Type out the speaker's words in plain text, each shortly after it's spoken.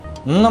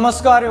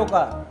नमस्कार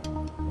योकार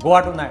Goa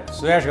to night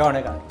Suyash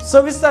Gavnekar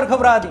सविस्तर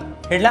खबर आधी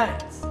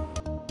हेडलाइन्स।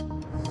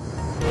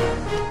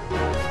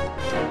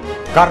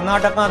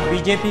 कर्नाटकात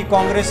बीजेपी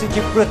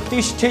काँग्रेसीची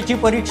प्रतिष्ठेची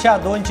परीक्षा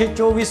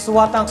 224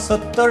 सुवातांक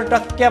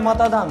 70%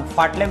 मतदान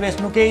फाटले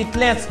वेंचणुके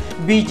इतलेंच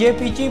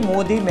बीजेपीची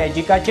मोदी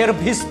मॅजिकाचेर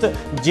भिस्त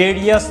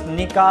जेडीएस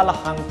निकाल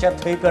हांगचे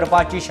थंय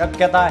करपाची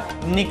शक्यताय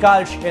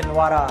निकाल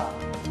शेनवारा।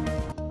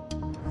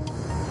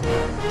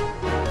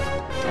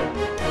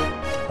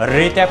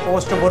 रेत्या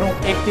पोस्ट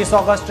भरूंक 31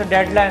 ऑगस्ट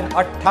डेडलाईन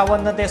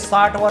 58 ते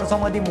 60 वर्सां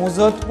मदीं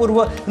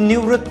मुजतपूर्व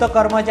निवृत्त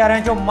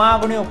कर्मचाऱ्यांच्यो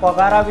मागण्यो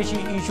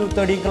पगाराविशीं इश्यू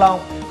तडीक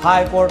लावंक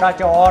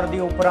हायकोर्टाच्या ऑर्दी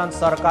उपरांत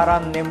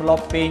सरकारान नेमलो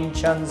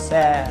पेन्शन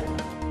सेल।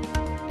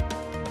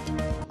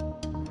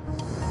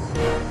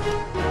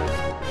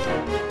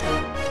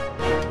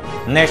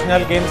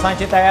 नॅशनल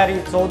गेम्सांची तयारी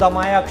 14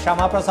 मायाक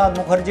श्यामाप्रसाद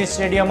मुखर्जी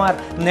स्टेडियमार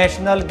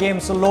नॅशनल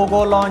गेम्स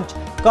लोगो लॉन्च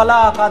कला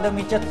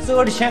अकादमीचे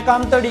चडशे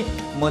काम तडीक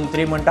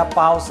मंत्री म्हणटा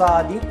पावसा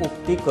आदी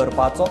उक्ती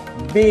करपाचो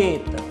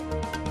बेत।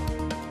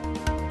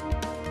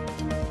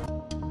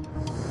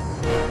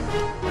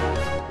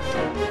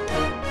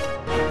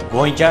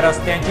 गोंयच्या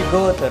रस्त्यांची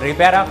गत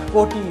रिपेराक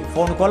कोटी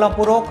फोंडकोलां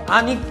पुरोवंक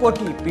आनीक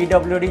कोटी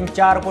पीडब्ल्यूडीन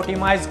 4 कोटी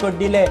मायज कट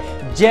दिले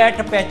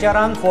जेट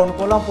पॅचरान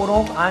फोंडकोलां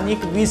पुरोवंक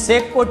आनीक 20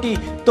 कोटी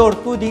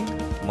तरतुदीक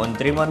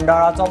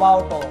मंत्रिमंडळाचो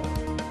बावटो।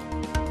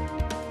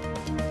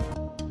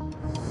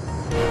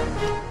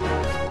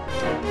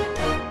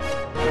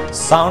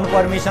 साउंड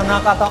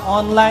परमिशनाक आतां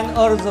ऑनलायन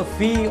अर्ज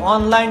फी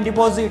ऑनलायन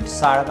डिपॉझिट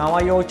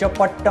साळगांवां येवचें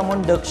पडटा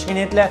म्हूण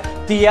दक्षिणेंतल्या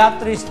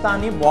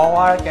तियात्रिस्तांनी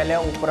बोवाळ केल्या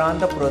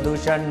उपरांत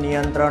प्रदूषण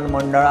नियंत्रण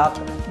मंडळाक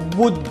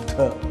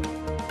बुद्ध।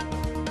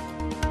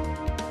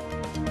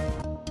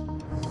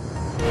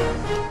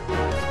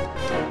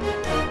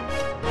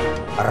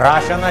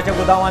 राशनाच्या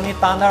गुदावांनी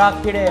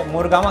तांदळाक किडे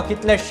मुरगांवां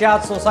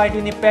कितल्याशाच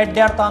सोसायटींनी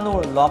पेड्ड्यार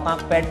तांदूळ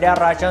लोकांक पेड्ड्यार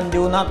राशन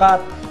दिवं नाकात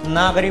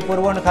नागरी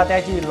पुरवण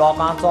खात्याची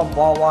लोकांचो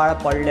बोवाळ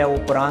पडल्या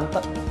उपरांत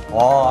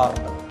ऑर्ड।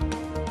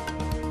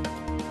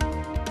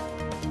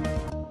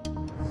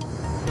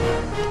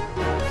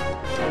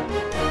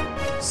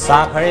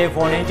 सांखळे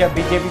फोंडेंच्या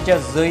बीजेपीच्या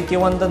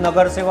जैतिवंत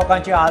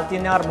नगरसेवकांची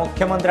आल्तिनार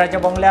मुख्यमंत्र्याच्या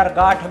बंगल्यार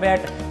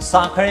गाठभेट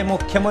सांखळे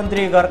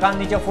मुख्यमंत्री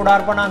घरकान्नीच्या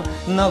फुडारपणान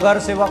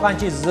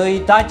नगरसेवकांची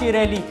जैताची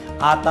रॅली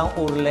आतां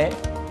उरले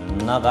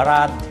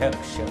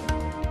नगराध्यक्ष।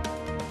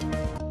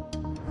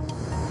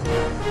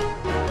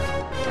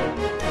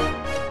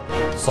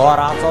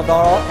 सोराचो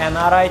दोळो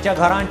एनआरआयच्या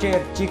घरांचेर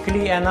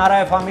Chikhli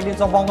NRI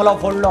फामिलीचो bungalow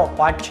फोडलो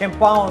 500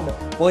 pound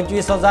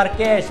 25,000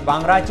 cash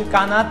भांगराची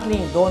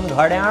कानातलीं 2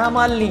 घड्याळां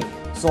मारलीं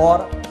चोर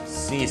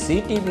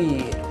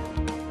सीसीटीव्हीर।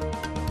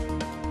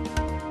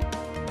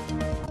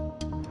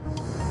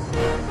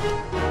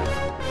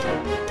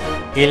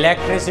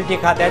 इलेक्ट्रिसिटी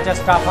खात्याच्या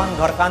स्टाफान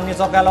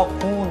घरकान्नीचो केलो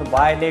खून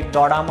बायलेक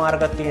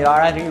दोडामार्ग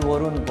तिराळी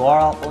व्हरून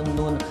गोळो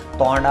ओंदून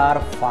तोंडार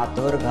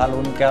फातर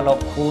घालून केलो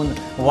खून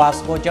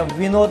वास्कोच्या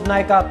विनोद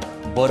नायकाक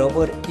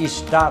बरोबर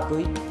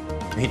इश्टाकय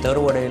भितर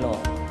वडयलो।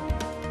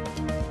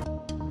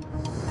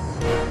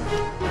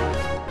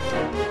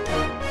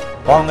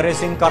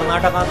 काँग्रेसीन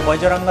कर्नाटकांत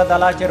बजरंग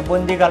दलाचेर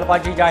बंदी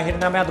घालपाची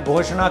जाहीरनाम्यांत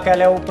घोशणा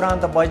केल्या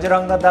उपरांत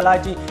बजरंग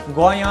दलाची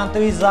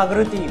गोंयांतय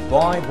जागृती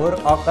गोंयभर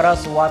 11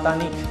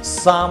 सुवातांनी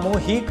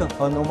सामुहीक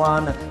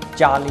हनुमान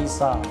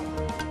चालिसा।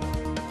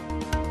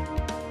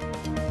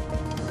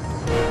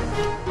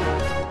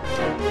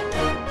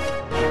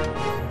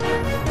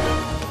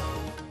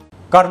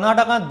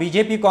 कर्नाटकांत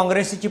बीजेपी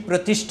काँग्रेसीची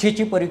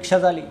प्रतिष्ठेची परीक्षा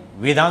जाली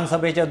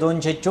विधानसभेच्या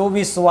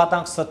 224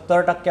 सुवातांक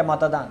 70%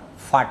 मतदान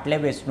फाटले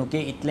वेंचणुके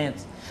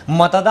इतलेंच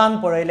मतदान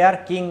पळयल्यार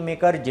किंग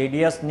मेकर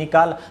जेडीएस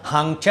निकाल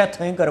हांगचे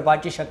थंय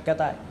करपाची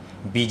शक्यताय।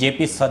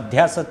 बीजेपी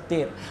सध्या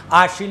सत्तेर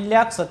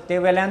आशिल्ल्याक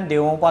सत्तेवेल्यान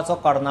देंवोवपाचो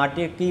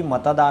कर्नाटकी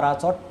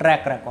मतदाराचो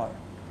ट्रॅक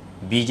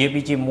रेकॉर्ड।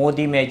 बीजेपीची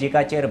मोदी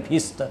मॅजिकाचेर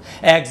भिस्त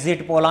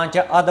एक्झिट पोलांचे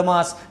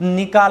अदमास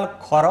निकाल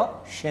खरो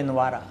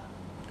शेनवारा।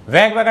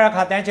 वेगवेगळ्या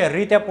खात्यांचे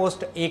रित्या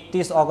पोस्ट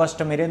 31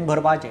 ऑगस्ट मेरेन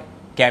भरपाचे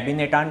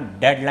कॅबिनेटान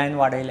डेडलायन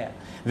वाडयल्या।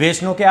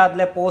 वेंचणुके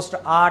आदले पोस्ट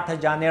 8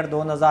 जानेर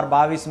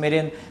 2022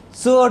 मेरेन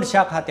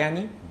चडशा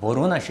खात्यांनी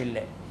भरून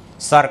आशिल्ले।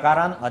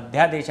 सरकारान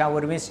अध्यादेशा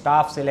वरवीं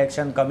स्टाफ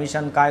सिलेक्शन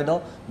कमिशन कायदो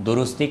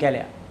दुरुस्ती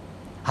केल्या।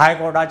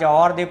 हायकोर्टाच्या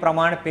ऑर्दी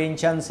प्रमाण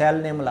पेन्शन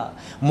सेल नेमला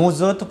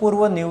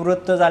मुजतपूर्व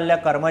निवृत्त जाल्ल्या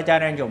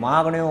कर्मचाऱ्यांच्यो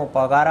मागण्यो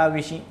पगारा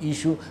विशीं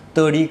इश्यू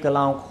तडीक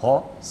लावंक हो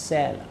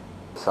सेल।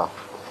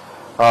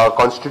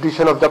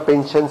 Constitution of the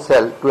pension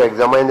cell to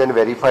examine and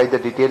verify the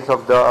details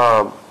of the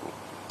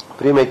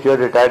premature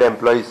retired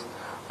employees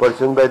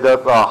pursuant by the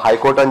High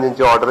Court and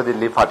त्यांची ऑर्डर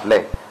दिल्ली फाटले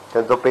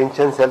त्यांचो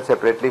पेन्शन सेल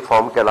सेपरेटली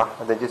फॉर्म केला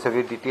आणि त्यांची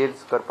सगळी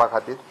डिटेल्स करपा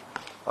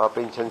खातीर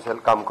पेन्शन सेल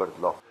काम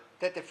करतलो।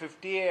 ते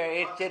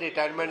 58 चे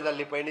रिटायरमेंट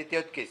जाल्ली पळय न्ही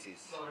त्योच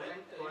केसीस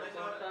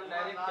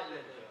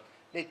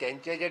न्ही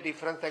त्यांचे जे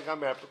डिफरन्स तांकां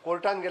मेळप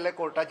कोर्टान गेले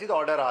कोर्टाचीच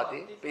ऑर्डर आहा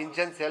ती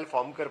पेन्शन सेल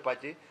फॉर्म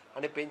करपाची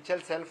आणि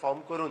पेन्शन सेल फॉर्म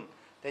करून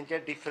त्यांचे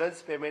डिफरन्स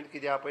पेमेंट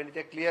कितें आहा पळय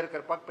ते क्लियर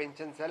करपाक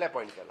पेन्शन सेल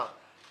अपॉइंट केला।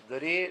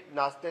 जरी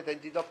नासते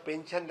त्यांची जो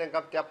पेन्शन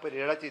तांकां त्या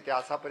पिरियडाची ते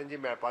आसा पर्यंत जी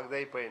मेळपाक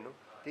जाय पळय न्हू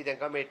ती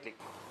तांकां मेळटली।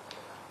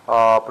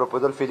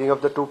 proposal filling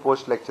of the 2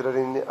 post lecturer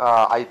in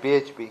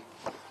IPHP,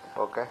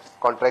 okay,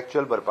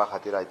 contractual भरपा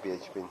खातीर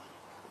IPHP.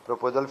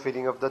 Proposal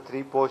filling of the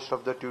 3 posts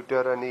of the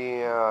tutor and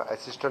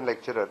assistant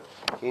lecturer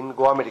in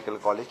Goa Medical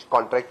College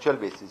contractual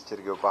basis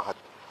चेर घेवपा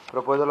खातीर.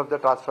 Proposal of the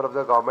transfer of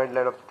the government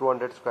land of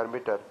 200 square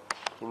meter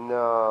in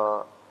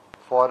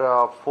for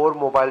 4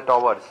 mobile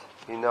towers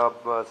in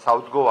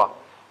South Goa.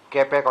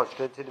 केप्या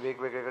कॉन्स्टिट्युएन्सीन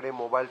वेगवेगळे कडेन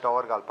mobile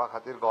tower घालपा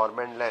खातीर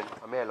government land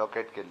आमी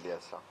allocate केल्ली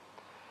आसा.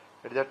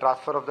 It is a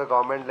transfer of the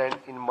government land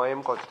in Mayem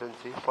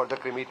constituency for the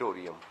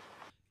crematorium.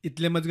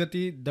 इतले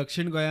मजगती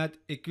दक्षिण गोंयांत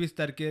 21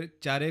 तारखेर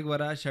 4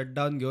 वरां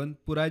शटडावन घेवन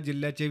पुराय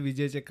जिल्ल्याचे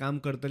विजेचे काम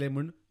करतले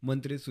म्हूण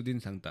मंत्री सुदीन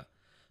सांगता.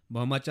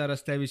 भौमाच्या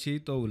रस्त्या विशीं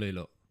तो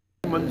उलयलो.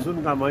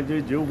 मनसून कामाचे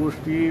ज्यो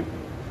गोष्टी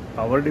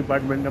पॉवर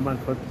डिपार्टमेंटा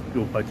मार्फत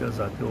घेवपाच्यो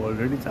आसा त्यो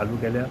ऑलरेडी चालू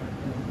केल्या.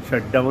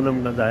 शटडावन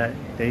आमकां जाय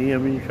तेंय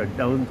आमी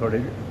शटडावन थोडे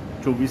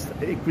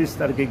 21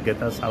 तारखेक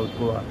घेता सावथ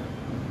गोवा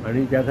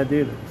आनी त्या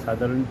खातीर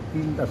सादारण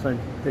 3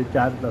 ते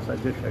 4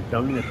 तासाचे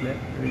शटडावन घेतले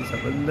आनी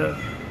सबंद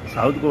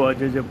सावथ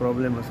गोवाचे जे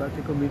प्रॉब्लेम आसा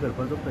ते कमी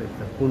करपाचो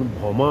प्रयत्न. पूण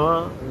भोमा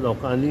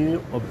लोकांनी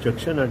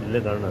ऑब्जेक्शन हाडिल्ले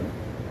कारणान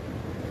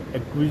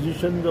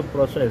एक्विजिशन जो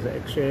प्रोसेस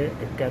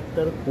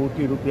 171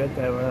 कोटी रुपया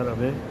त्या वेळार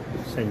हांवें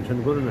सँक्शन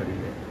करून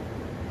हाडिल्ले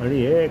आनी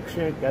हे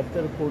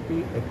 171 कोटी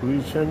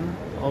एक्विजिशन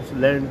ऑफ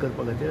लँड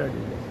करपा खातीर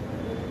हाडिल्ले.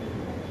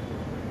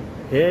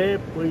 हे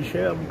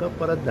पयशे आमकां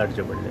परत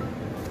धाडचे पडले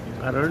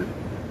कारण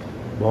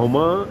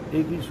भोमा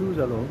एक इशू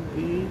जालो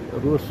की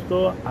रस्तो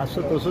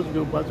आसा तसोच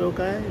घेवपाचो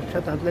काय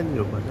शेतांतल्यान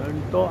घेवपाचो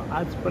आनी तो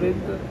आज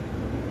पर्यंत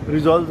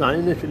रिजॉल्व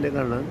जायनाशिल्ले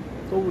कारणान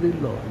तो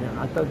उरिल्लो आनी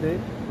आतां ते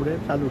फुडें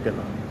चालू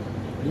केला.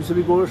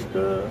 दुसरी गोश्ट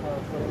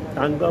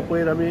तांकां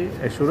पयर आमी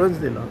एश्युरन्स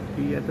दिला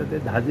की आतां ते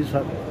 10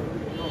 दिसांत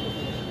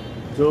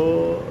जो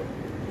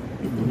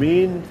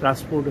मेन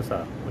ट्रान्सपोर्ट आसा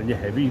म्हणजे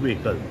हेवी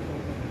व्हेकल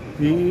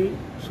ती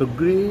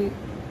सगळी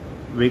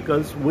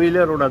व्हेकल्स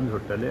वयल्या रोडान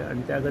सोडटले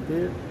आनी त्या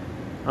खातीर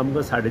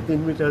आमकां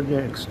 3.5 मिटर जें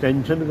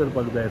एक्सटेन्शन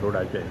करपाक जाय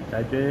रोडाचें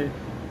ताचें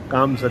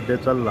काम सद्या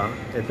चल्लां.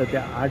 येता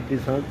त्या 8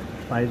 दिसांत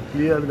फायल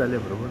क्लियर जाले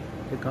बरोबर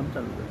तें काम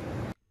चालू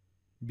जाता.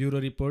 Bureau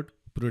report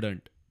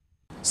Prudent.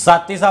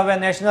 37व्या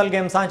नॅशनल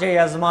गेम्सांचे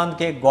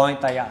येजमानके गोंय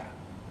तयार.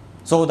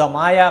 14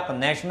 मायाक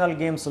नॅशनल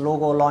गेम्स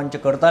लोगो लॉन्च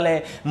करतले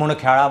म्हूण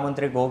खेळा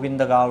मंत्री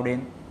गोविंद गावडेन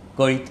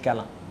कळीत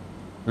केलां.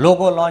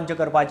 लोगो लॉन्च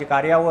करपाची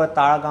कार्यावळ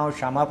ताळगांव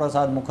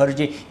श्यामाप्रसाद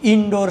मुखर्जी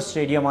इंडोर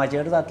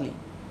स्टेडियमाचेर जातली.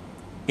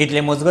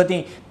 इतले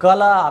मजगतीं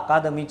कला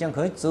अकादमीचें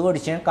खंय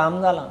चडशें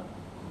काम जालां.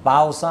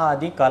 पावसा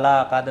आदीं कला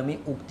अकादमी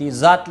उक्ती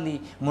जातली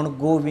म्हूण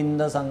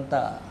गोविंद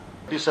सांगता.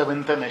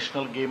 37th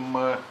नॅशनल गेम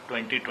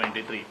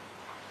 2023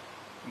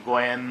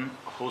 गोंयान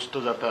होस्ट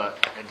जाता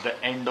at the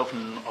end of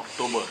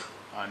October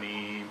आनी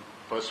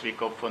फर्स्ट वीक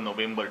ऑफ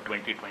नोव्हेंबर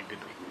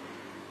 2023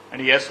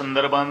 आनी ह्या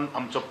संदर्भान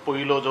आमचो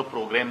पयलो जो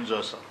प्रोग्राम जो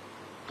आसा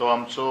तो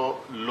आमचो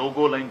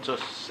logo लायनचो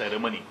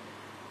ceremony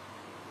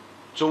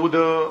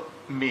 14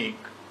 make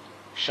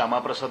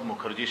Shyamaprasad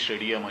Mukherjee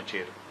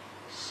स्टेडियमाचेर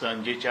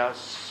सांजेच्या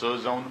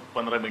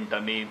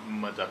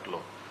 6:15 जातलो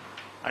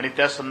आनी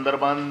त्या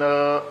संदर्भान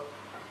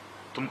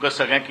तुमकां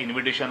सगळ्यांक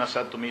इन्विटेशन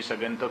आसा. तुमी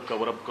सगळ्यांनी तो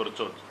कवर अप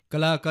करचोच.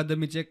 कला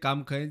अकादमीचें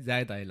काम खंय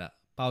जायत आयलां.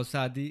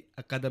 पावसा आदीं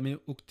अकादमी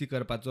उक्ती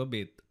करपाचो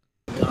बेत.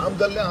 काम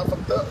जाल्लें हा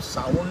फक्त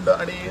साऊंड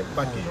आणि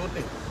बाकी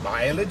होते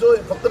भायले जो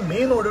फक्त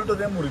मेन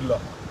ऑडिटोरियम उरिल्लो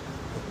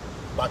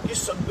बाकी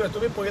सगळे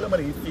तुम्ही पळयलां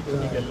मरे इतली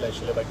तुमी गेल्ले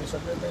आशिल्ले बाकी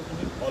सगळे ते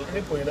तुमी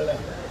ऑलरेडी पळयलेले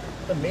आहा.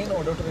 तर मेन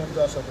ऑडिटोरियम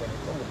जो आसा तो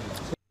उरिल्लो.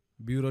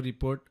 Bureau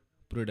report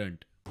prudent.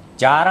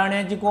 4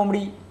 आण्यांची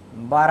कोंबडी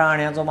 12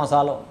 आण्यांचो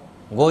मसालो.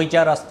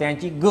 गोंयच्या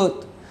रस्त्यांची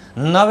गत.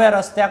 नव्या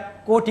रस्त्याक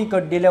कोटी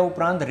कड्डिल्या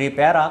उपरांत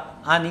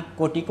रिपेराक आनी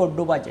कोटी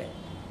कड्डुपाचे.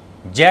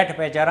 जेट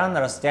पॅचरान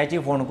रस्त्याची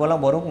फोंडकुलां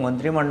भरूंक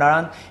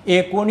मंत्रिमंडळान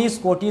 19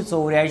 कोटी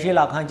 84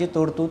 लाखांची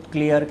तरतूद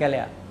क्लियर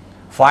केल्या.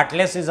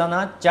 फाटल्या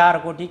सिजनांत 4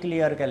 कोटी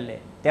क्लियर केल्ले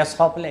ते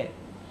सोंपले.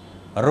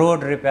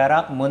 रोड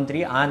रिपेराक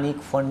मंत्री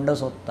आनीक फंड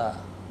सोदता.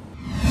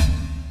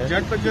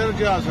 जेट पॅचर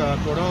जे आसा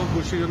थोडो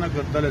गोष्टी जेन्ना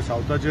करताले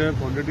सावथाचे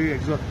क्वॉन्टिटी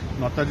एक्झॉस्ट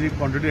नॉर्थाची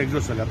क्वॉन्टिटी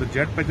एक्झॉस्ट जाली. आतां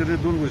जेट पॅचर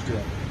 2 गोष्टी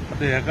आसा.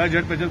 आतां हेका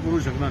जेट पॅचर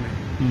करूंक शकना न्ही.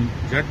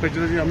 जेट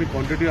पॅचराची आमी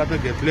क्वॉन्टिटी आतां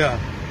घेतल्या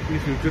की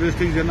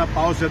फ्युचरिस्टीक जेन्ना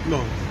पावस येतलो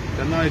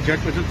तेन्ना जेट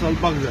पॅचर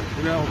चलपाक जाय.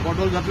 कित्याक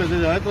पोटोल जातले ते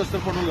जायत रस्ते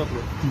पोटोल जातलो.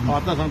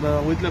 आतां सांगता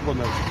वयतले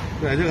पोटोल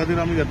हेजे खातीर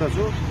आमी घेता.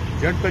 सो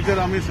जेट पॅचर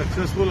आमी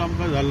सक्सेसफूल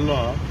आमकां जाल्लो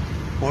आहा.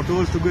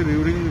 पोटोल्स to be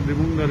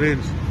remove the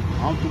rains.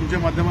 हांव तुमच्या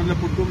माध्यमांतल्यान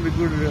पुटून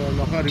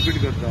लोकांक रिपीट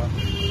करता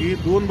की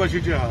 2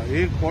 भाशेची आहा.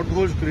 एक pot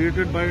holes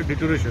created by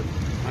deterioration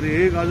आनी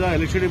एक आसा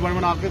इलेक्ट्रिसिटी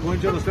डिपार्टमेंट आख्खे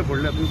गोंयचे रस्ते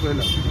फोडल्या तुमी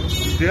पळयला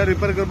ते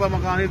रिपेर करपाक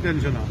म्हाका आनी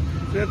टेन्शन आहा.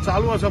 ते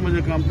चालू आसा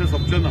म्हणजे काम ते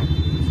सोंपचें ना.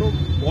 सो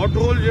पॉट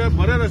होल जे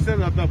बरे रस्ते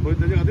जाता पळय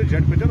तेजे खातीर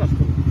जेट पॅचर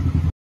आसतलो.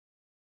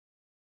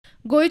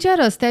 गोंयच्या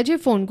रस्त्याची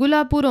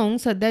फोंडकुलां पुरोवंक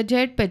सध्या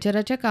जेट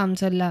पॅचराचें काम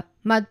चल्लां.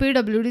 मात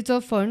PWDचो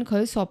फंड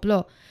खंय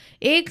सोंपलो.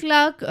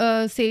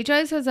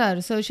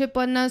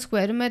 1,46,650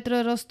 स्क्वेअर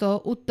मीटर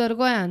रस्तो उत्तर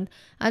गोंयांत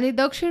आनी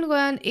दक्षिण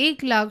गोंयांत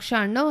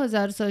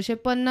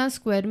 1,96,650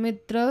 स्क्वेअर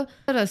मीटर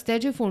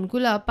रस्त्याची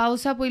फोंडकुलां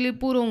पावसा पयलीं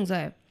पुरोवंक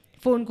जाय.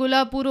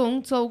 फोंडकुलां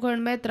पुरोवंक चौखण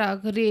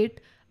मेत्राक रेट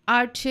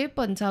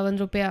 855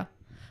 रुपया.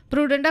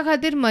 प्रुडंटा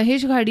खातीर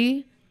महेश घाडी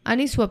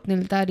आनी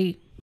स्वप्नील तारी.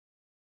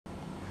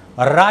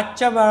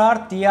 रातच्या वेळार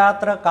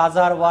तियात्र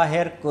काजार वा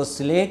हेर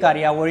कसलेय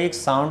कार्यावळीक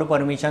सावंड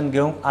परमिशन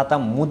घेवंक आतां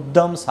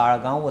मुद्दम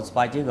साळगांव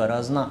वचपाची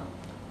गरज ना.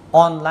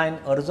 ऑनलायन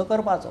अर्ज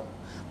करपाचो.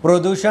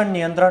 प्रदूषण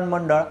नियंत्रण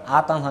मंडळ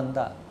आतां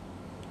सांगता.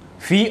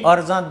 फी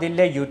अर्जांत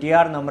दिल्ले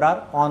UTR नंबरार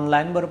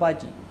ऑनलायन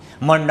भरपाची.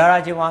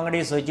 मंडळाची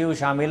वांगडी सचिव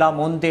शामिला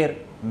मोंतेर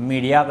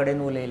मिडिया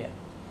कडेन उलयल्या.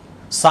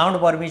 सावंड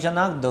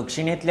परमिशनाक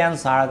दक्षिणेंतल्यान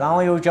साळगांव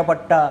येवचें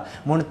पडटा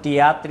म्हूण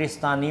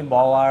तियात्रिस्तांनी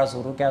बोवाळ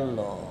सुरू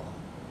केल्लो.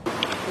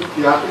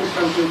 Theatrists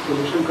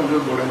pollution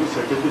control board and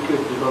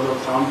certificate because of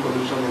sound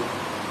pollution.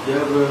 They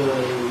are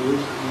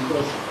used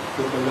because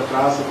त्यांना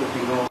त्रास होतो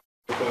तिनो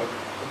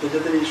त्याच्या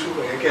तरी इशू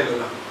हे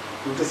केलेला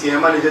तुमच्या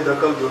CMR हेजे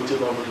दखल घेवची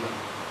बा म्हटलं.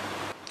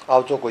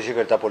 हांव चवकशी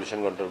करता पोल्युशन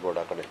कंट्रोल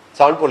बोर्डा कडेन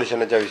सावंड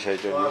पोल्युशनाच्या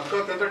विशयाचेर.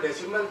 तेंचो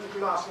डेसिमल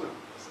कितलो आसलो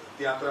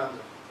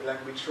तियात्रांत लायक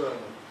बिग शो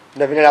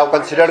डेफिनेटली हांव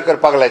कन्सिडर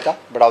करपाक लायता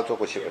बट हांव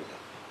चवकशी करता.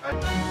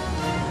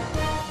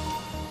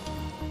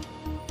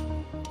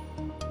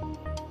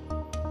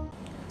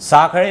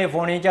 साखळे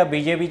फोंडेच्या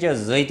BJPचे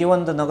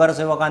जैतिवंत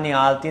नगरसेवकांनी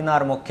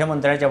आल्तिनार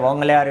मुख्यमंत्र्याच्या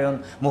बंगल्यार येवन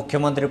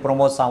मुख्यमंत्री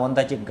प्रमोद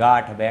सावंताची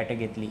गाठ भेट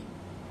घेतली.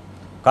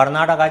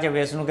 कर्नाटकाचे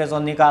वेंचणुकेचो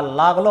निकाल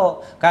लागलो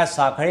काय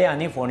साखळे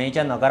आनी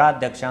फोंडेच्या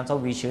नगराध्यक्षांचो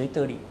विशय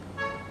तरी.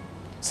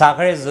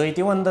 साखळे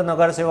जैतिवंत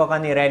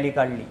नगरसेवकांनी रॅली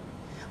काडली.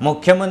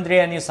 मुख्यमंत्री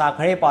आनी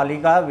साखळे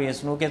पालिका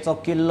वेंचणुकेचो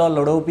किल्लो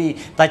लडोवपी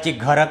ताची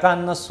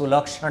घरकान्न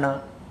सुलक्षणां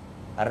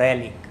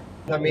रॅलीक.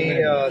 आम्ही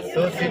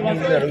 6 सीट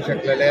लढू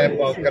शकलेले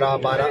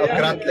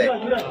 11-12-11तले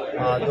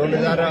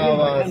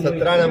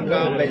 2017 आमकां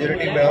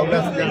मेजॉरिटी मेळोंक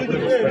नासली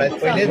पण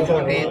पयलेच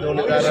फावटी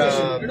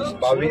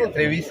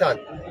 2022-23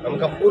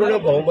 आमकां पूर्ण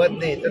बहुमत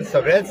न्ही तर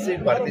सगळ्याच सीट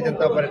भारतीय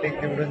जनता पार्टीक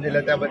निवडून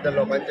दिल्या त्या बद्दल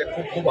लोकांचे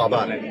खूप खूप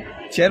आभार.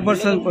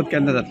 चेअरपर्सन पद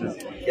केन्ना जातलें?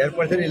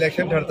 चेअरपर्सन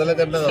इलेक्शन ठरतलें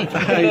तेन्ना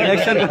जातलें.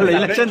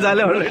 इलेक्शन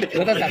जालें ऑलरेडी.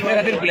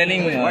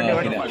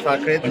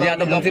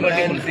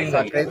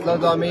 साखळेंतलो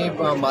जो आमी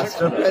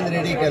मास्टर प्लॅन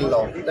रेडी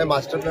केल्लो त्या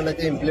मास्टर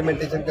प्लॅनाचें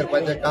इम्प्लिमेंटेशन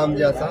करपाचें काम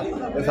जें आसा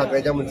तें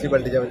साखळेच्या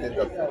म्युन्सिपालिटीच्या वतीन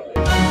जाता.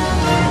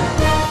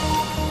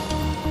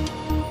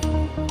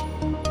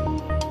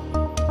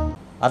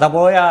 आतां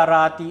पळोवया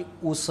राती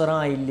उसरां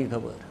आयिल्ली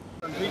खबर.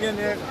 कंटिन्यू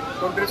हे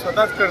कंट्री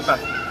स्वताच करतात.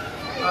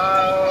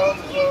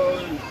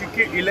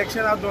 तिकीट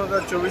इलेक्शन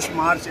 2024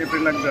 मार्च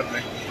एप्रिलाक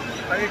जातलें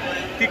आनी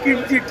तिकीट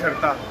जी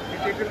ठरता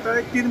ती करता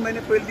 3 म्हयने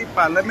पयलीं ती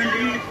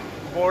पार्लमेंटरी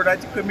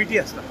बोर्डाची कमिटी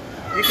आसता.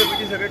 ही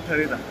कमिटी सगळें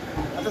ठरयता.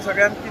 आतां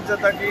सगळ्यांक कितें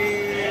जाता की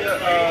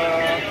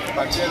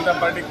भारतीय जनता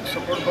पार्टीक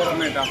सपोर्ट बरो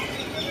मेळटा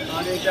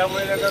आनी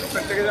त्यामुळे ताका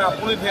प्रत्येकाचे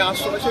आपुणूच हें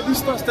आसचो अशें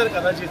दिसता आसतलें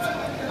कदाचित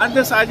आनी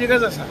तें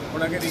साहजिकच आसा.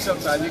 कोणाक दिसप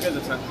साहजिकच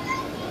आसा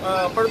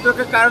पण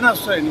ताका कारण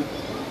आसचोय न्ही.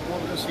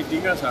 कोण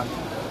सिटींग आसा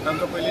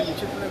तांचो पयलीं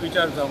निश्चितपणे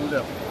विचार जावंक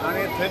जाय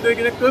आनी थंय थंय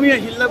कितें कमी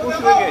आशिल्ल्या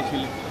गोश्टी वेगळी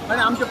आशिल्ली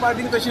आनी आमच्या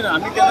पार्टीन तशी ना.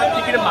 आमी केन्ना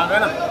तिकीट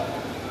मागना.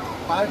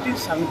 पार्टी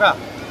सांगता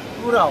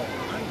तूं राव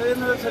आनी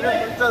तेन्ना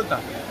सगळें चलता.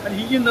 आनी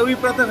ही जी नवी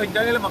प्रथा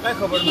खंयच्यान गेल्या म्हाकाय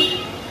खबर ना.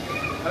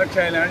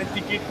 आरक्षण आनी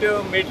तिकीट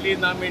मेळटली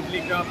ना मेळटली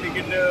किंवा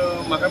तिकीट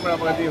म्हाका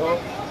मेळपाक खातीर हो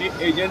ती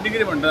एजंटी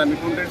कितें म्हणटात आमी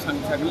कोण तरी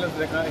सांगिल्लें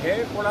ताका हे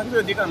कोणाकूच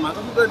अधिकार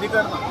म्हाका सुद्दां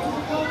अधिकार ना.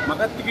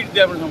 म्हाका तिकीट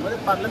दिया म्हणून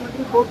सांगता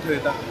पार्लमेंटरी बोर्ड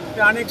थरयता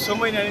ते आनी 6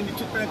 म्हयने आनी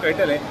निश्चितपणे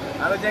कळटलें.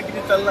 आतां जें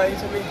कितें चल्लां ही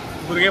सगळी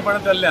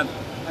भुरगेपणां चल्ल्यान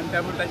आनी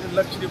त्यामुळे ताचेर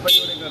लक्ष दिवपाची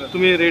गरज.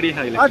 तुम्ही रेडी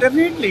आहा?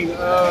 डेफिनेटली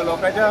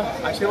लोकांच्या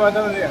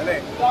आशिर्वादान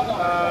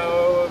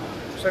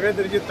सगळे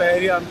तरेची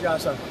तयारी आमची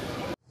आसा.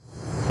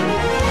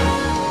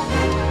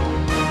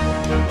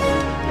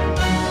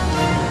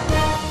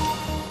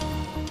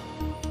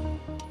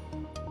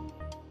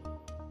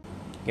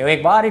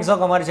 एक बारीकसो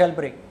कमर्शियल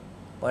ब्रेक.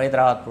 पळयत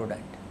रावात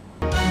prudent.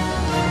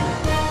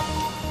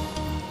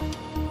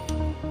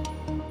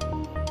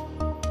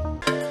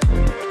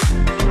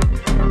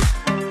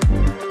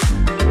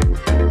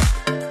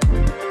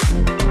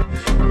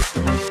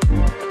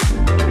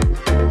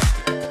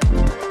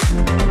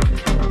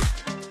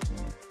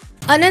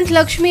 Anant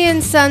Lakshmi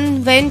and Son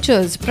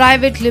Ventures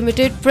Private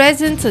Limited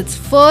presents its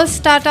first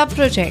startup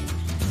project,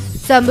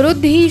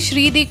 Samruddhi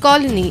Shridi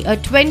Colony, a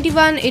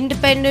 21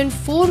 independent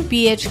 4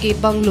 BHK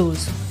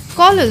bungalows.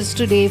 Call us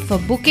today for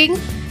booking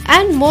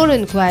and more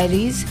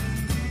inquiries.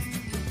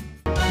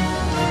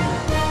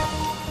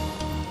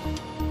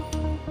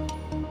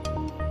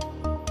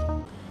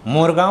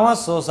 मुरगांवां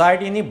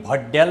सोसायटींनी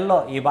भड्डेल्लो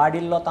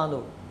इबाडिल्लो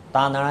तांदूळ.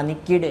 तांदळांनी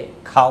किडे.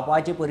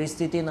 खावपाची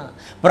परिस्थिती ना.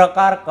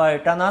 प्रकार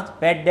कळटनाच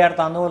पेड्ड्यार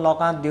तांदूळ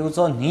लोकांक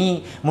दिवचो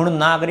न्ही म्हणून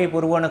नागरी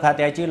पुरवण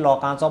खात्याची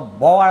लोकांचो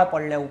बोवाळ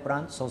पडले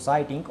उपरांत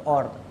सोसायटींक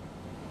ऑर्डर.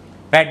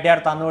 पेड्ड्यार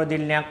तांदूळ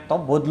दिल्ल्यांक तो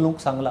बदलूंक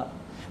सांगला.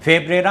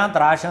 फेब्रेरांत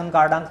राशन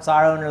कार्डांक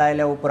चाळण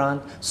लायल्या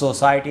उपरांत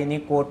सोसायटींनी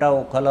कोटा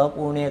उखलप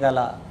उणें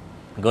केला.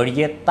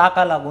 घडये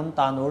ताका लागून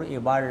तांदूळ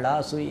इबाडला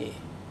आसूंये.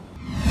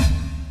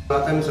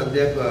 आता आमी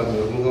सद्याक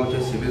मुरगांवच्या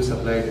सिवील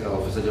सप्लाय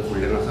ऑफिसाच्या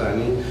फुडल्यान आसा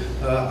आनी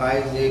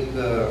आयज एक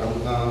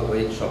आमकां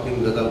एक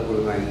शॉकिंग गजाल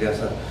करून आयिल्ली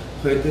आसा.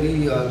 खंय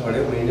तरी थोडे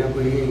म्हयन्या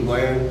पयलीं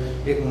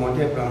गोंयांत एक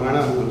मोठ्या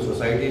प्रमाणांत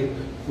सोसायटीन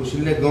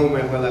कुशिल्ले गंव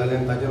मेळपाक लागले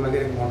आनी ताचे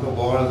मागीर एक मोठो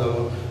बोवाळ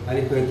जालो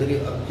आनी खंय तरी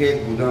अख्खे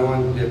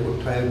गुडावान जे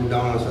कुठ्ठाळे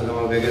गुडावन आसा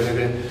जावं वेगळे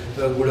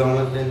वेगळे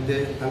गुडावनांतल्यान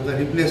ते तांकां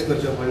रिप्लेस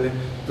करचें पडलें.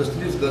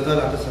 तसलीच गजाल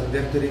आतां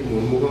सद्याक तरी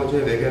मुरमुगांवचे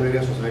वेगळ्या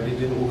वेगळ्या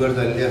सोसायटीचेर उगड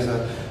जाल्ली आसा.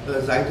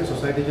 जायत्या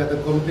सोसायटीचे आतां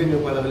कंप्लेन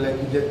येवपाक लागल्या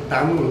की जे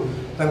तांदूळ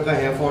तांकां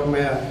हे फावट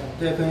मेळ्ळा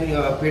ते खंय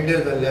पेड्डेर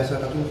जाल्ले आसा,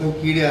 तातूंत खंय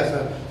किडे आसा.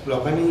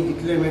 लोकांनी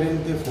इतले मेरेन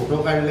ते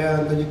फोटो काडले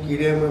आनी ताजे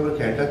किडे बरोबर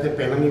खेळटात ते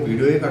पेनांनी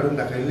व्हिडियोय काडून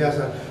दाखयल्ले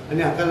आसा.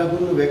 आनी हाका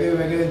लागून वेगळे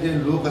वेगळे जे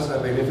लोक आसा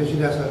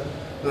बेनिफिशरी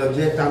आसा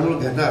जे तांदूळ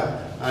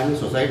घेतात आनी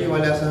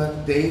सोसायटीवाले आसा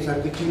तेय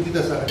सारके चिंतीत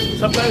आसा.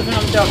 सकाळी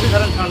आमच्या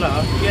ऑफिसरान सांगलां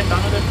की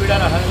तांदूळ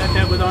पिड्यार आसा जाल्यार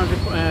त्या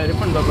गोदामाक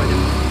रिफंड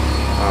करपाचें.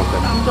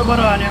 आमचो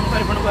बरो आनी आमकां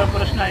रिफंड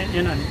प्रश्न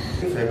येना.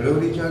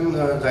 फेब्रुवारीच्यान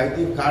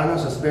जायतीं कारणां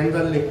सस्पेंड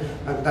जाल्लीं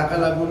आनी ताका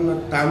लागून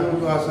तांदूळ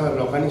जो आसा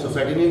लोकांनी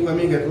सोसायटीनी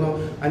कमी घेतलो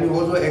आनी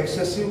हो जो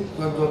एक्सेसीव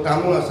जो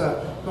तांदूळ आसा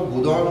तो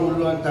बुदोवन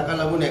उरलो आनी ताका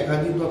लागून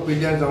एखादी तो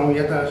पिड्यार जावं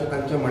येता अशें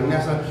तांचें म्हणणें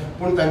आसा.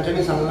 पूण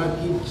तांच्यांनी सांगलां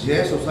की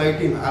जे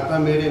सोसायटीन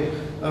आतां मेरेन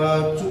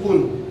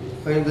चुकून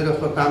खंय जरी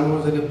असलो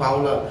तांदूळ जरी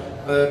पावला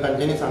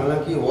तांच्यांनी सांगलां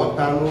की हो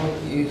तांदूळ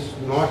is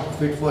not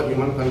feet for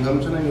human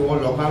consumption आनी हो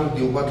लोकांक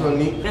दिवपाचो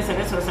न्ही. ते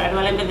सगळे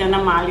सोसायटीवाल्यांक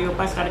जेन्ना माल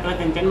येवपाक स्टार्ट केला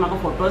तेंच्यांनी म्हाका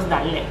फोटोज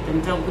धाडले.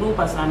 तेंचो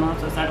ग्रूप आसा न्हू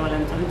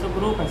सोसायटीवाल्यांचो, तेंचो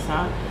ग्रूप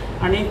आसा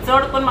आनी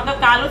चड करून म्हाका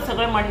कालूच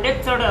सगळे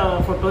मंडेच चड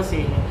फोटोज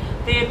येयले.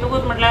 ते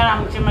येतकूच म्हटल्यार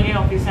आमचे मागीर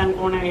ऑफिसान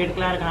कोण हेड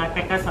क्लार्क आहा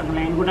ताका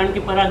सांगलें, गुडान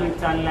किपराक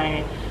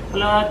विचारलें,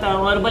 प्लस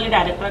वर्बली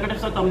डायरेक्टरा कडेन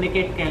सुद्दां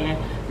कम्युनिकेट केलें.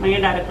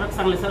 मागीर डायरेक्टराक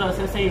सांगलें सर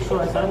अशें अशें इशू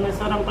आसा.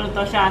 सर आमकां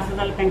तशें आसा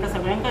जाल्यार तांकां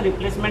सगळ्यांक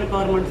रिप्लेसमेंट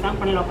कर म्हण सांग,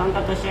 पण लोकांक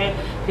तशें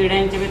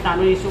किड्यांचे बी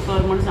तांदूळ इशू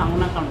कर म्हण सांगूं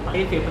नाका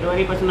म्हणपाक.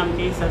 फेब्रुवारी पासून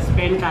आमची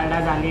सस्पेंड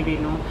कार्डां जाली बी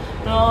न्हू,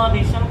 तो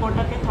रेशन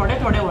कोर्टाक ते थोडे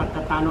थोडे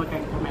व्हरता तांदूळ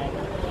तांकां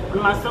मेळटा.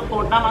 पूण मातसो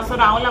कोर्टा मातसो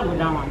रावला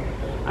गुदावान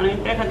आनी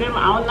त्या खातीर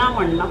हांव ना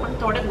म्हणना,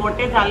 पण थोडे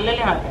गोटे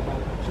जाल्लेले आहा ताका,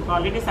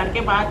 क्वॉलिटी सारके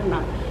बाद ना.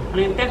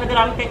 आनी त्या खातीर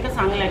आमी तांकां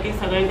सांगलें की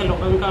सगळ्यांक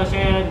लोकांक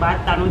अशें बाद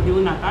तांदूळ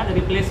दिवं नाका,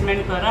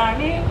 रिप्लेसमेंट करा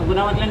आनी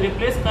गुदावांतल्यान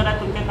रिप्लेस करा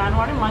तुमचे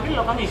तांदूळ आनी मागीर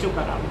लोकांक इशू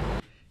करा.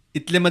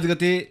 इतले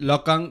मजगती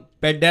लोकांक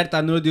पेड्ड्यार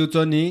तांदूळ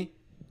दिवचो न्ही,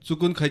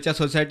 चुकून खंयच्या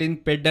सोसायटीन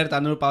पेड्ड्यार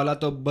तांदूळ पावला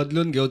तो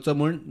बदलून घेवचो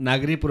म्हूण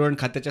नागरी पुरवण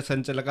खात्याच्या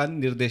संचालकान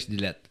निर्देश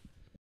दिल्यात.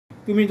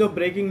 तुम्ही जो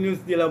ब्रेकिंग न्यूज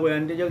दिला पळय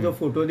आनी तेजेर जो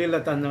फोटो दिला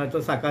तांदळाचो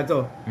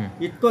साकाचो,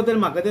 इतको तर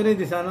म्हाका तरी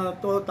दिसना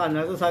तो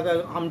तांदळाचो साक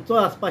आमचो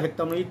आसपाक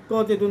शकता. म्हणून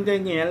इतको तितून ते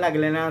हें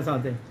लागलेलें आसा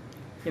तें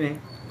कितें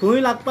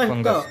खंय लागपाक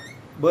शकता,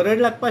 बरड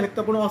लागपाक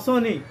शकता, पूण असो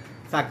न्ही.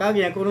 साकाक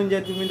हें करून जे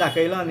तुमी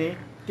दाखयला न्ही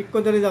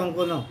तितको तरी जावंक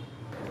ना.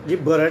 जी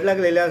बरड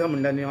लागलेली आसा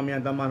म्हणटा न्ही आमी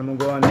आतां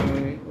मारमुगो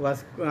आनी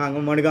हांगा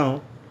मडगांव,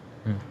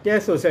 त्या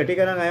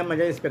सोसायटीकारांक हांवें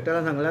म्हाज्या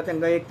इन्स्पेक्टरान सांगलां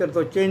तांकां एक तर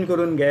तो चेंज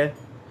करून घे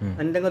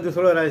आनी तांकां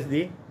दुसरो रायस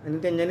दी आनी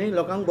तेंच्यांनी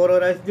लोकांक बरो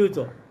रायस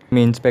दिवचो.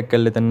 तुमी इन्स्पेक्ट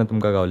केल्ले तेन्ना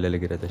तुमकां गावलेलें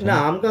कितें तशें? ना,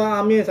 आमकां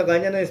आमी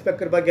सकाळीं जेन्ना इन्स्पेक्ट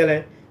करपाक गेले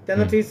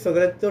तेन्ना ती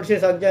सगळे चडशे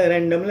सगळे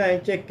रँडमली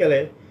हांवें चॅक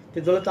केले.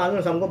 तितूंतलो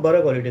तांदूळ सामको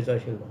बरो क्वॉलिटीचो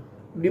आशिल्लो.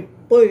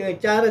 पळय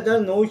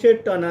 4,900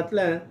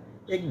 टनांतल्यान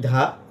एक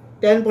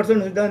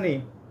 10% सुद्दां न्ही,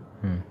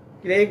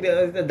 कितें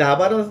एक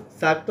 10-12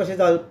 साक तशें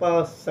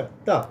जावपाक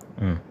शकता.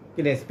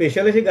 कितें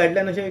स्पेशल अशें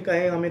गायडलायन अशें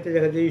कांय आमी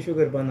तेज्या खातीर इशू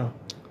करपा ना.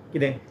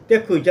 कितें तें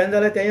खंयच्यान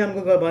जालें तेंय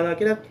आमकां कळपा ना,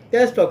 कित्याक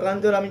त्या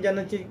स्टॉकान जर आमी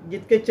जेन्ना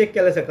जितके चॅक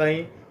केले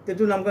सकाळीं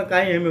तेतून आमकां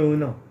कांय हें मेळूं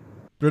ना.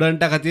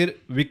 प्रुडंटा खातीर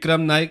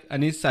विक्रम नायक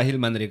आनी साहिल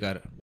मांद्रेकार.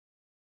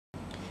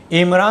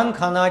 इम्रान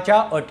खानाच्या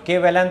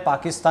अटकेवेल्यान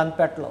पाकिस्तान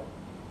पेटलो.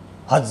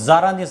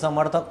 हजारांनी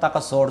समर्थक ताका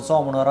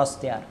सोडचो म्हणून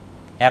रस्त्यार.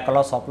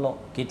 एकलो सोंपलो,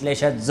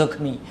 कितलेशेच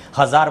जखमी,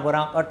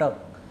 हजारभरांक अटक.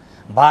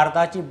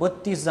 भारताची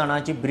 32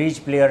 जाणांची ब्रिज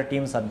प्लेयर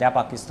टीम सध्या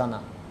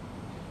पाकिस्तानात.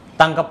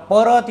 तांकां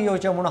परत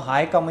येवचें म्हणून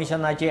हाय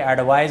कमिशनाची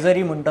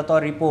एडवायजरी म्हणटा तो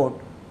रिपोर्ट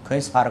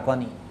खंय सारको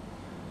न्ही.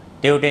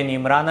 तेवटेन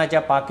इम्रानाच्या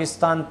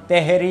पाकिस्तान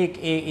तेहरीक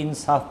ए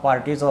इन्साफ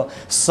पार्टीचो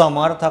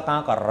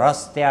समर्थकांक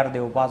रस्त्यार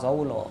देवपाचो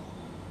उलो.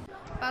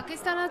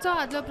 पाकिस्तानाचो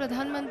आदलो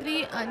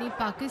प्रधानमंत्री आनी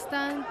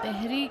पाकिस्तान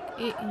तेहरीक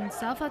ए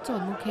इन्साफाचो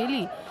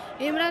मुखेली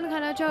इम्रान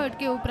खानाच्या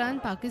अटके उपरांत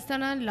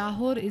पाकिस्तानात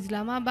लाहोर,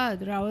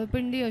 इस्लामाबाद,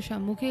 रावळपिंडी अशा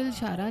मुखेल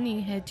शारांनी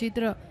हें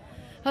चित्र.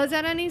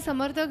 हजारांनी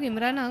समर्थक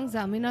इम्रानाक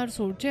जामिनार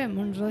सोडचे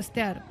म्हूण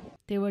रस्त्यार.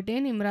 ते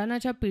वटेन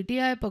इम्रानाच्या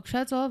PTI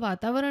पक्षाचो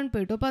वातावरण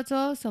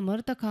पेटोवपाचो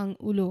समर्थकांक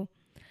उलो.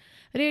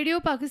 रेडिओ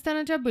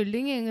पाकिस्तानाच्या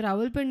बिल्डिंगेक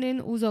रावळपिंडीन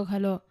उजो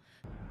घालो.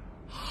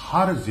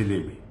 हर जिले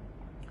में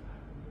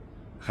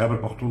खैबर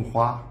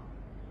पख्तूनख्वा,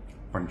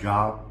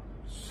 पंजाब,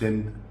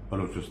 सिंध,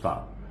 बलूचिस्तान,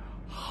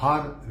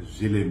 हर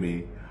जिले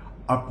में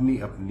अपनी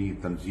अपनी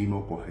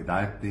तंजीमों को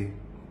हिदायत दें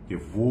कि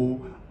वो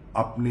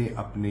अपने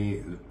अपने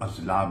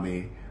अजला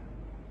में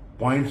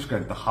पॉइंट्स का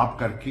इंतखाब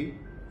करके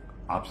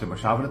आपसे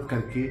मशावरत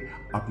करके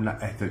अपना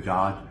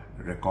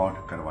एहतजाज रिकॉर्ड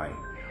करवाएं.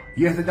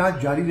 ये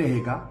एहतजाज जारी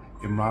रहेगा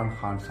इमरान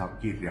खान साहब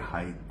की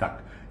रिहाई तक.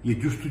 ये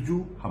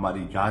जुस्तजू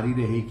हमारी जारी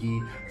रहेगी.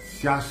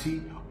 सियासी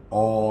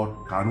और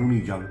कानूनी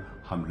जंग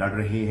हम लड़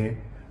रहे हैं.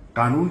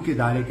 कानून के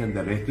दायरे के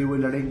अंदर रहते हुए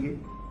लड़ेंगे.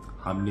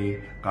 हमने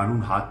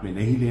कानून हाथ में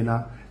नहीं लेना,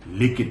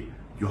 लेकिन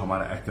जो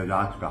हमारा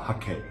एहतजाज का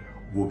हक है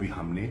वो भी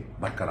हमने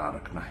बरकरार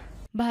रखना है.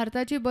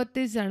 भारताची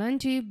 32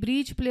 जाणांची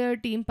ब्रीज प्लेयर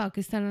टीम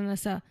पाकिस्तानान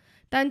आसा.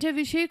 तांचे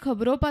विशीं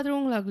खबरो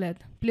पातळूंक लागल्यात.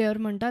 प्लेयर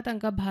म्हणटा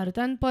तांकां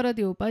भारतान परत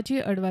येवपाची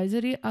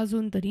एडवायझरी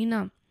अजून तरी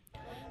ना.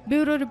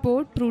 Bureau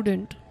report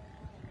prudent.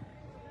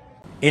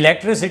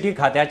 इलेक्ट्रिसिटी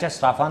खात्याच्या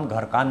स्टाफान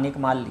घरकान्नीक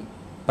मारली.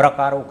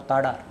 प्रकार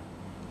उक्ताडार.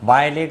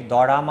 बायलेक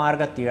दोडा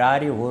मार्ग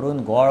तिळारी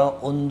व्हरून गोळो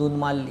ओंदून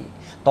मारली.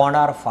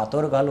 तोंडार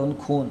फातर घालून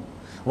खून.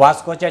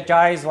 वास्कोच्या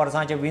 40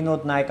 वर्सांचे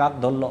विनोद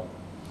नायकाक धरलो.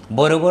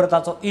 बरोबर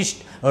ताचो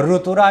इश्ट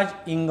ऋतुराज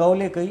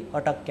इंगवलेकय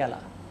अटक केला.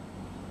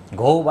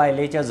 घोव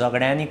बायलेच्या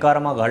झगड्यांनी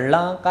कर्म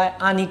घडलां काय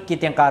आनीक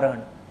कितें कारण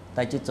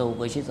ताची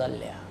चवकशी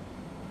चल्ल्या.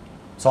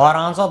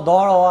 चोरांचो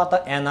दोळो आतां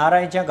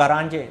NRIच्या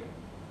घरांचेर.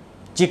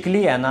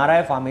 Chikhli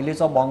NRI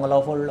फामिलीचो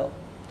bungalow फोडलो.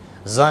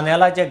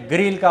 जनेलाचे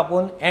ग्रील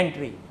कापून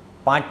एंट्री.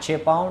 500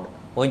 पावंड,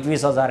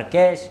 25,000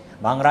 कॅश,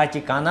 भांगराची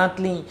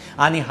कानातलीं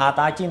आनी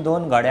हाताची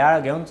 2 घड्याळ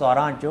घेवन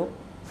चोरांच्यो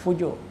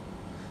फुज्यो.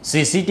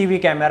 CCTV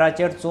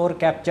कॅमेराचेर चोर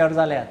कॅप्चर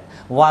जाल्यात.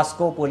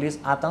 वास्को पोलीस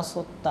आतां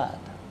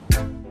सोदतात.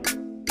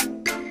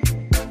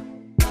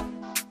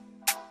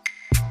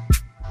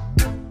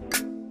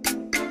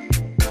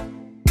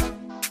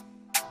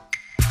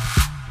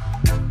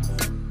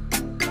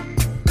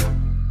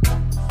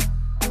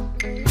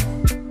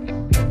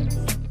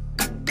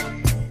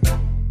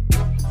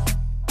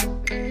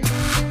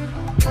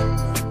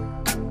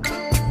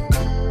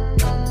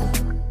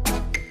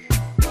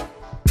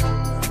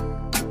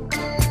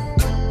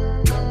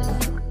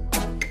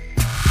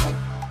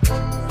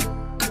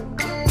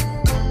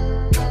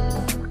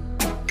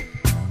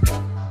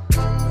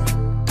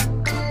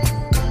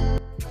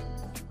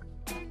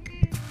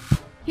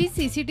 ही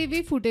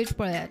CCTV फुटेज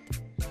पळयात.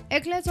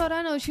 एकल्या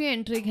चोरान अशी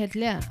एंट्री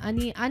घेतल्या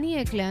आनी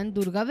एकल्यान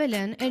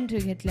दुर्गावेल्यान एंट्री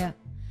घेतल्या.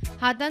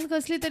 हातान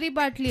कसली तरी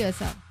बाटली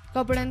आसा.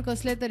 कपड्यान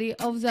कसले तरी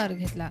अवजार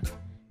घेतला.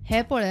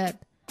 हे पळयात.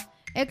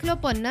 एकलो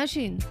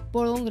 50शीन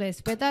पळोवंक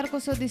रेस्पेतार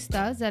कसो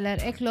दिसता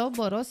जाल्यार एकलो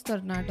बरोच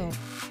तरणाटो.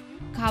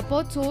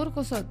 खापो चोर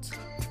कसोच.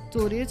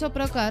 चोरयेचो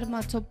प्रकार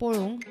मातसो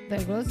पळोवंक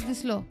वेगळोच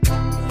दिसलो.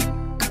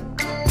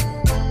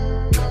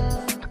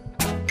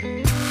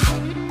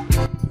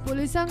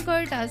 पुलिसांक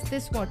कळटाच ते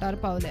स्पॉटार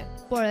पावले.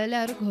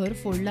 पळयल्यार घर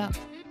फोडला.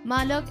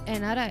 मालक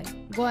NRI.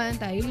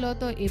 गोंयांत आयिल्लो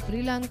तो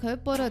एप्रिलान खंय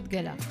परत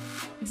गेला.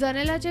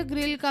 जनेलाचे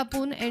ग्रील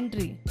कापून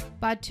एंट्री.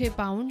 500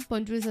 पावंड,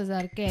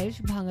 25,000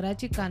 कॅश,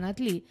 भांगराची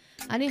कानातली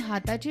आनी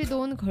हाताची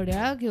 2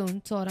 घड्याळां घेवन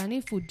चोरांनी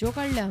फुज्जो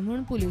काडल्या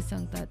म्हूण पुलीस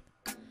सांगतात.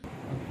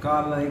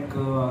 काल एक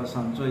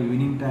सांजचो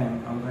इव्हिनिंग टायम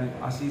आमकां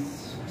एक आसीस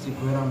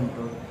सिक्वेरा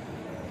म्हणतो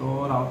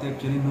तो रावता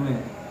एक्चुअली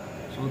न्हय.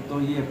 सो तो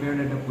he appeared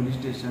at the police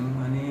station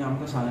आनी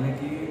आमकां सांगलें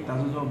की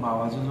ताजो जो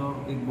भावाचो जो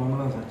एक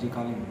बंगलो आसा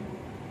चिकालीन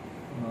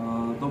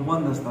तो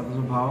बंद आसता.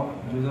 ताजो भाव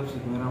जोसेफ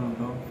सिक्वेरा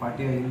म्हणतो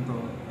फाटीं आयिल्लो तो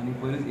आनी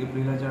पयलींच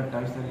एप्रिलाच्या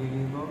 28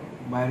 तारखेक तो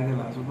भायर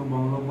गेला. सो तो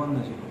बंगलो बंद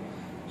आशिल्लो.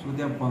 सो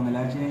त्या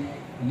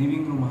बंगल्याचें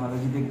लिवींग रूम आहा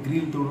ताची ते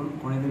ग्रील तोडून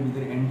कोणें ते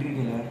भितर एंट्री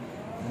केल्यार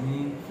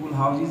आनी full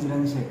house is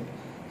ransacked.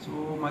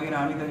 So मागीर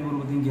आमी ताजे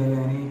बरोबर थंय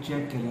गेले आनी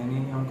चॅक केलें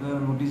आनी आमकां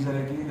नोटीस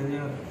जालें की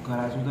ताज्या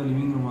घराचो जो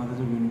लिवींग रूम आहा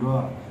ताजो विंडो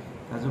आहा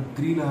ताजो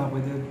ग्रील आहा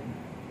पळय ते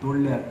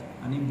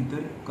तोडल्यात आनी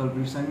भितर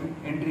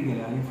कल्प्रिट्सांनी एंट्री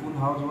केल्या आनी full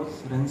house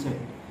was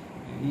ransacked.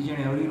 Each and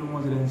every room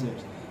was ransacked.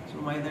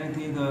 So मागीर ताणें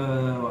थंय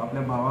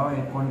आपल्या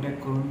भावाक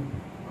कॉन्टॅक्ट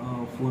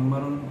करून फोन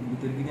मारून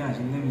भितर कितें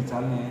आशिल्लें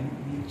विचारलें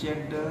आनी ही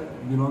चॅक द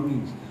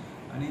बिलॉंगिंग्स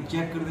आनी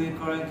चॅक करतकीर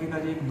कळ्ळें की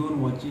ताजे 2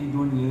 वॉची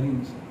 2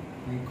 इयरिंग्स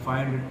एक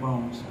 500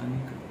 पावंड्स आनी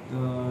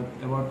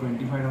about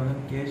 25,000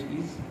 cash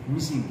is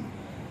missing.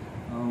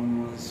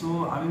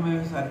 So आमी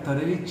मागीर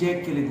थरली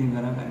चॅक केली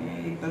थंय घरांत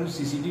आनी एक ताजो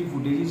CCTV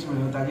फुटेजीस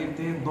मेळ्ळ्यो. ताजेर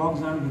ते 2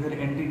 जाण भितर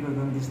एंट्री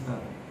करतना दिसता.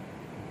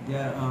 They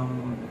are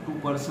 2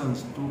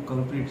 persons 2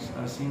 culprits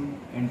are seen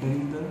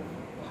entering the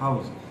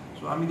house.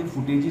 So आमी ते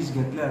फुटेजीस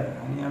घेतल्यात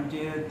आनी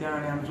आमचे त्या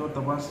आनी आमचो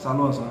तपास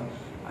चालू आसा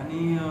आनी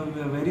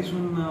very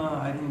soon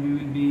I think we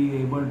will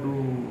be able to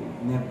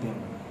nab them.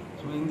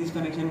 So in this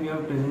connection, we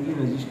have presently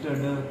registered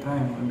a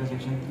crime under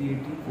section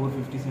 380,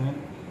 457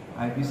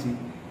 IPC,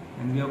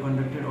 and we have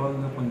conducted all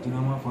the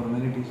Panchinama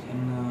formalities,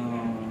 and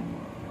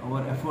our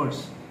efforts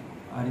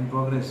are in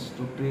progress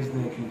to trace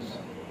the accused.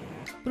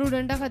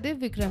 प्रुडंटा खातीर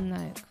विक्रम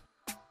नायक.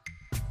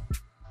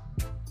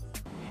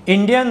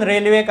 Indian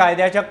railway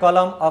कायद्याच्या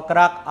कलम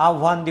 11क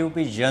आव्हान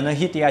दिवपी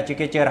जनहित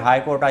याचिकेचेर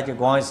हायकोर्टाची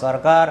गोंय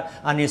सरकार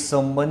आनी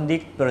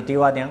संबंदीत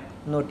प्रतिवाद्यांक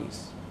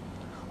notice.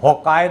 हो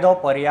कायदो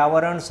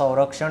पर्यावरण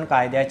संरक्षण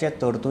कायद्याचे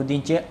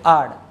तरतुदींचे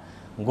आड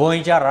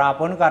गोंयच्या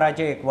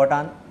रापणकाराचे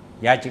एकवटान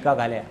याचिका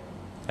घाल्या.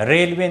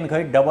 रेल्वेन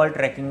खंय डबल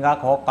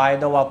ट्रॅकिंगाक हो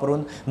कायदो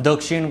वापरून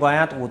दक्षिण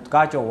गोंयांत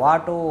उदकाच्यो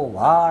वाटो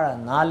व्हाळ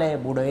नाले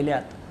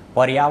बुडयल्यात.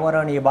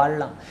 पर्यावरण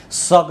इबाडलां.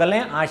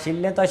 सगळें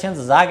आशिल्लें तशेंच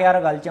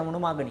जाग्यार घालचें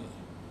म्हणून मागणी.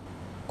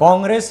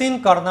 काँग्रेसीन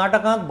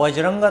कर्नाटकांत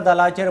बजरंग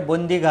दलाचेर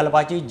बंदी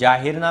घालपाची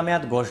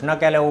जाहीरनाम्यांत घोशणा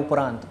केल्या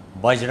उपरांत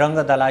बजरंग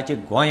दलाची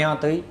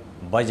गोंयांतय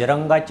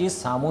बजरंगाची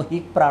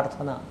सामुहीक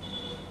प्रार्थना.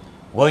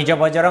 गोंयच्या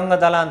बजरंग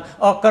दलान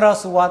 11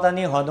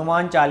 सुवातांनी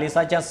हनुमान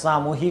चालिसाचें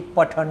सामुहीक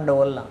पठण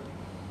दवरलां.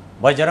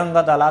 बजरंग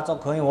दलाचो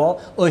खंय हो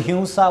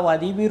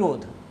अहिंसावादी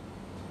विरोध.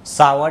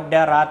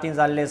 सावड्ड्या रातीं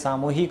जाल्ले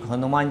सामुहीक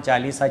हनुमान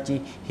चालिसाची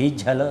ही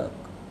झलक.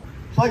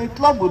 सो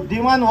इतलो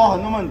बुद्धिमान हो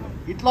हनुमंत,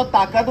 इतलो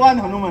ताकदवान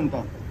हनुमंत,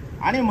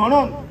 आणि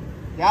म्हणून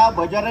त्या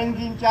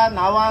बजरंगींच्या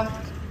नावान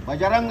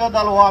बजरंग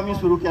दल हो आम्ही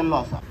सुरू केल्लो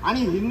आसा.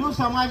 आणि हिंदू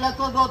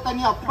समाजाचो जो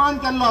तांणी अपमान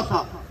केल्लो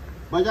आसा,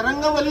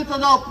 बजरंग बलीचो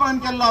जो अपमान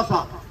केल्लो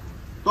आसा,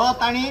 तो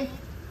तांणी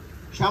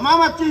क्षमा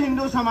मागची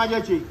हिंदू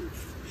समाजाची,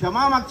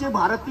 क्षमा मागची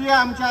भारतीय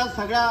आमच्या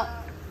सगळ्या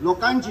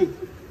लोकांची,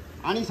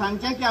 आणि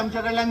सांगचे की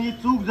आमच्या कडल्यान ही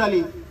चूक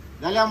जाली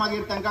जाल्यार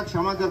मागीर तांकां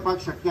क्षमा करपाक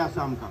शक्य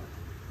आसा आमकां.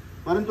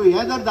 परंतु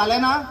हे जर जालें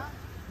ना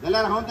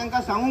जाल्यार हांव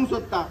तांकां सांगूंक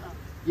सोदतां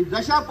की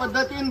जशा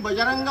पद्दतीन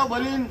बजरंग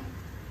बलीन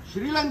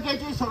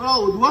श्रीलंकेची सगळं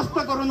उद्ध्वस्त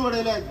करून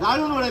उडयले,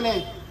 जाळून उडयले,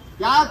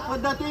 त्याच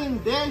पद्दतीन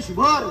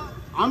देशभर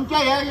आमचे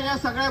हे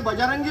सगळे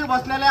बजरंगी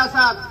बसलेले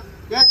आसात,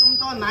 ते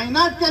तुमचो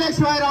नायनाट केले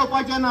शिवाय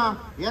रावपाचे ना,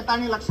 हे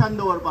तांणी लक्षात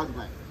दवरपाक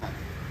जाय.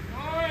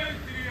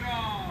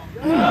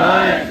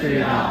 जय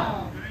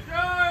श्रीराम,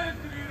 जय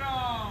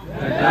श्रीराम,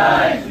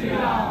 जय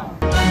श्रीराम.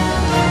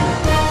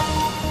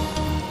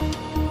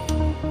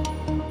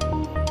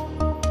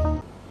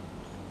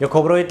 ह्यो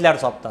खबरो इतल्यार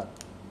सोंपतात.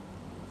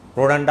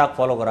 प्रुडंटाक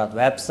फॉलो करात.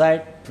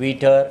 Website,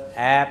 Twitter,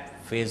 app,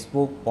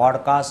 Facebook,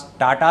 podcast,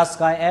 Tata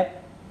sky app,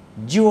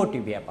 Jio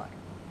TV ॲपार.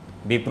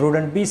 B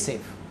prudent, be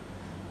safe.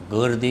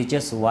 गर्देच्या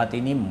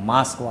सुवातींनी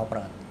मास्क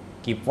वापरात.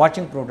 Keep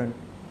watching prudent.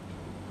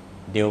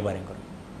 देव बरें करूं.